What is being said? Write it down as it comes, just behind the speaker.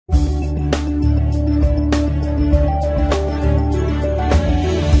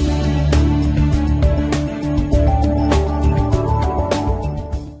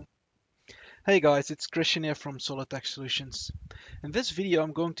Hey guys, it's Christian here from SolidWorks Solutions. In this video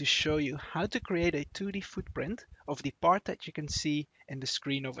I'm going to show you how to create a 2D footprint of the part that you can see in the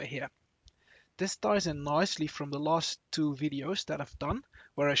screen over here. This ties in nicely from the last two videos that I've done,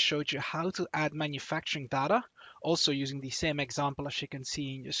 where I showed you how to add manufacturing data, also using the same example as you can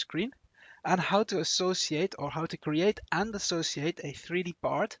see in your screen, and how to associate or how to create and associate a 3D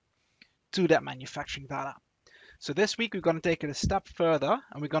part to that manufacturing data. So this week we're going to take it a step further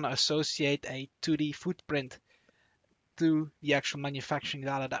and we're going to associate a 2D footprint to the actual manufacturing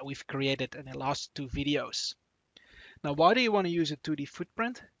data that we've created in the last two videos. Now, why do you want to use a 2D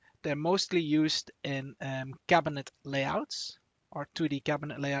footprint? They're mostly used in cabinet layouts or 2D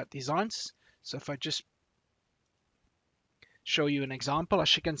cabinet layout designs. So if I just show you an example,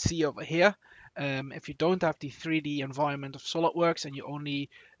 as you can see over here, if you don't have the 3D environment of SolidWorks and you're only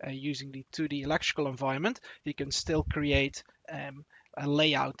using the 2D electrical environment, you can still create a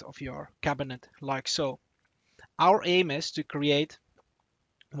layout of your cabinet like so. Our aim is to create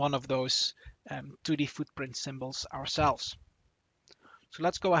one of those 2D footprint symbols ourselves. So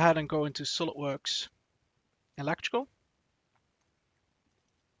let's go ahead and go into SolidWorks Electrical.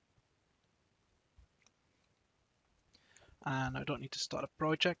 And I don't need to start a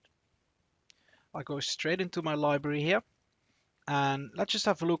project. I go straight into my library here, and let's just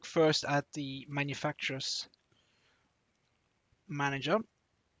have a look first at the manufacturer's manager.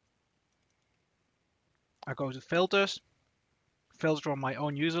 I go to filters, filter on my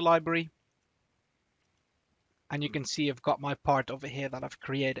own user library, and you can see I've got my part over here that I've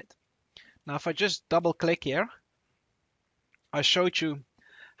created. Now if I just double click here, I showed you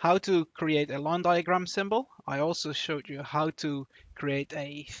how to create a line diagram symbol. I also showed you how to create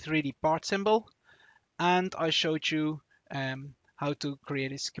a 3D part symbol, and I showed you how to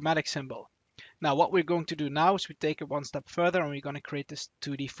create a schematic symbol. Now what we're going to do now is we take it one step further and we're going to create this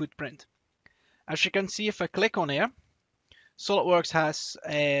 2D footprint. As you can see, if I click on here, SolidWorks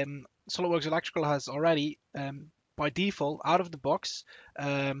Electrical has already by default out of the box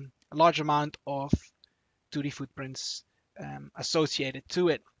a large amount of 2D footprints associated to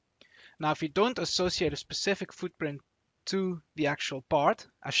it. Now if you don't associate a specific footprint to the actual part,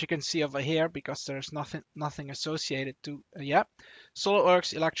 as you can see over here, because there's nothing associated to yet,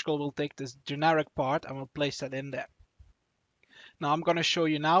 SolidWorks Electrical will take this generic part and will place that in there. Now I'm going to show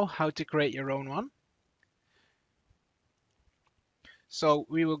you now how to create your own one. So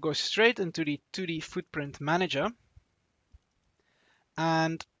we will go straight into the 2D footprint manager,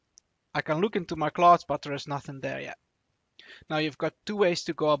 and I can look into my class, but there is nothing there yet. Now you've got two ways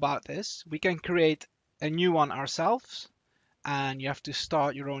to go about this. We can create a new one ourselves, and you have to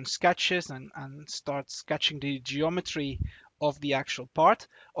start your own sketches and start sketching the geometry of the actual part,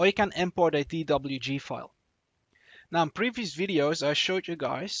 or you can import a DWG file. Now in previous videos I showed you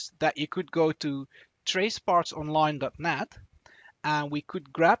guys that you could go to tracepartsonline.net and we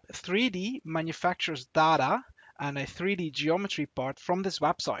could grab 3D manufacturer's data and a 3D geometry part from this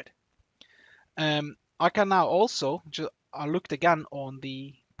website. I can now also, I looked again on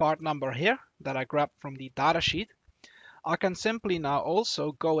the part number here that I grabbed from the datasheet. I can simply now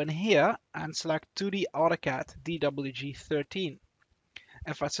also go in here and select 2D AutoCAD DWG13.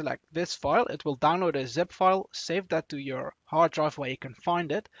 If I select this file, it will download a zip file, save that to your hard drive where you can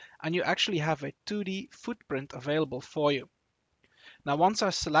find it, and you actually have a 2D footprint available for you. Now once I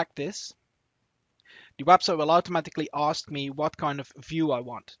select this, the website will automatically ask me what kind of view I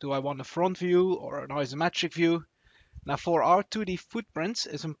want. Do I want a front view or an isometric view? Now for our 2D footprints,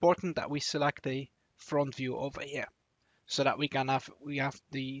 it's important that we select the front view over here, so that we have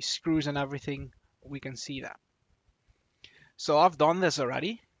the screws and everything, we can see that. So I've done this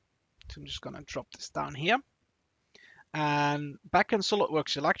already. So I'm just going to drop this down here. And back in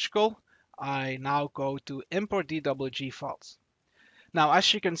SolidWorks Electrical, I now go to import DWG files. Now,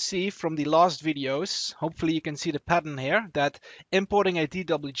 as you can see from the last videos, hopefully you can see the pattern here, that importing a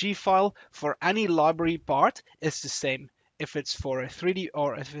DWG file for any library part is the same. If it's for a 3D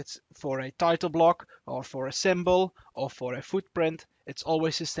or if it's for a title block or for a symbol or for a footprint, it's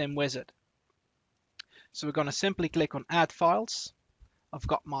always the same wizard. So we're going to simply click on Add Files. I've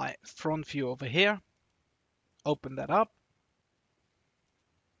got my front view over here. Open that up.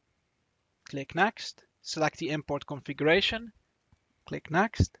 Click Next. Select the import configuration. Click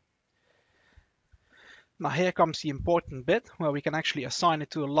Next. Now here comes the important bit where we can actually assign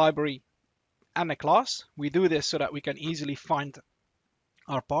it to a library and a class. We do this so that we can easily find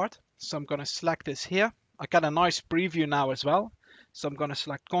our part. So I'm going to select this here. I got a nice preview now as well. So I'm going to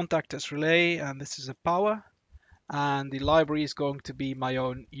select Contact as Relay, and this is a power. And the library is going to be my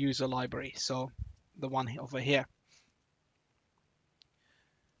own user library, so the one over here.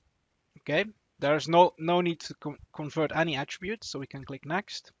 Okay, There's no need to convert any attributes, so we can click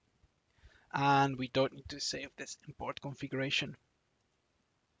next. And we don't need to save this import configuration.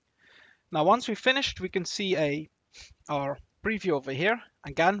 Now once we finished, we can see our preview over here,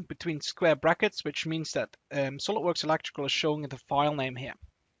 again between square brackets, which means that SolidWorks Electrical is showing the file name here.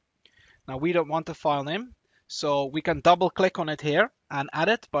 Now we don't want the file name, so we can double click on it here and add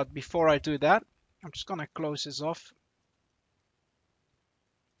it, but before I do that, I'm just gonna close this off.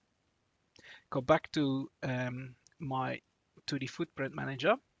 Go back to my 2D footprint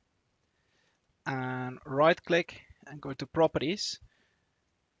manager and right click and go to properties.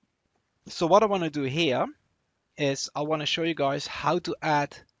 So what I want to do here is I want to show you guys how to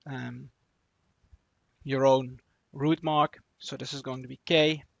add your own root mark. So this is going to be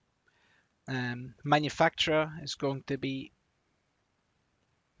K. Manufacturer is going to be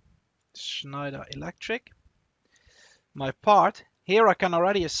Schneider Electric. My part, here I can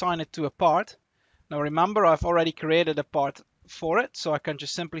already assign it to a part. Now remember, I've already created a part for it, so I can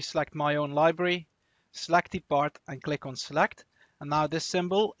just simply select my own library, select the part and click on select. And now this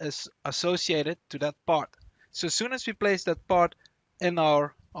symbol is associated to that part. So as soon as we place that part in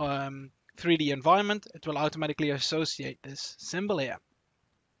our 3D environment, it will automatically associate this symbol here.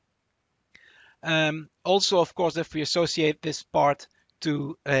 Also, of course, if we associate this part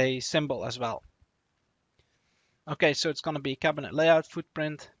to a symbol as well. Okay, so it's going to be cabinet layout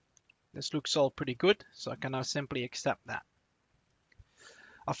footprint. This looks all pretty good, so I can now simply accept that.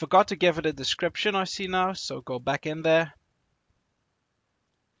 I forgot to give it a description, I see now, so go back in there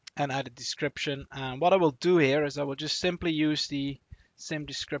and add a description. And what I will do here is I will just simply use the same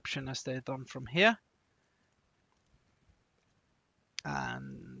description as they've done from here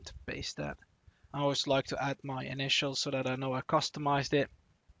and paste that. I always like to add my initials so that I know I customized it.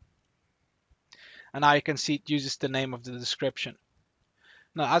 And now you can see it uses the name of the description.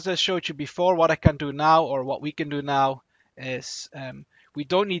 Now, as I showed you before, what I can do now, or what we can do now, is we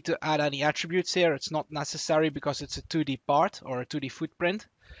don't need to add any attributes here. It's not necessary because it's a 2D part or a 2D footprint.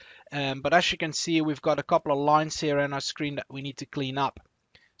 But as you can see, we've got a couple of lines here on our screen that we need to clean up.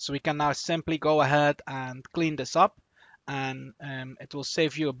 So we can now simply go ahead and clean this up, and it will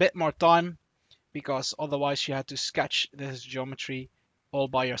save you a bit more time because otherwise you had to sketch this geometry all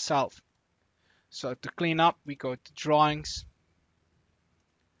by yourself. So to clean up, we go to drawings.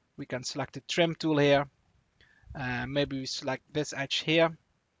 We can select the trim tool here. Maybe we select this edge here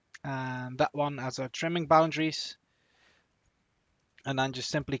and that one as our trimming boundaries. And then just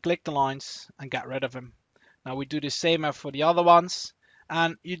simply click the lines and get rid of them. Now we do the same for the other ones.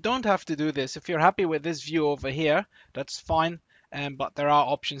 And you don't have to do this. If you're happy with this view over here, that's fine. But there are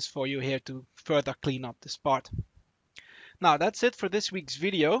options for you here to further clean up this part. Now that's it for this week's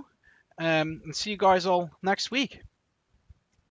video. And see you guys all next week.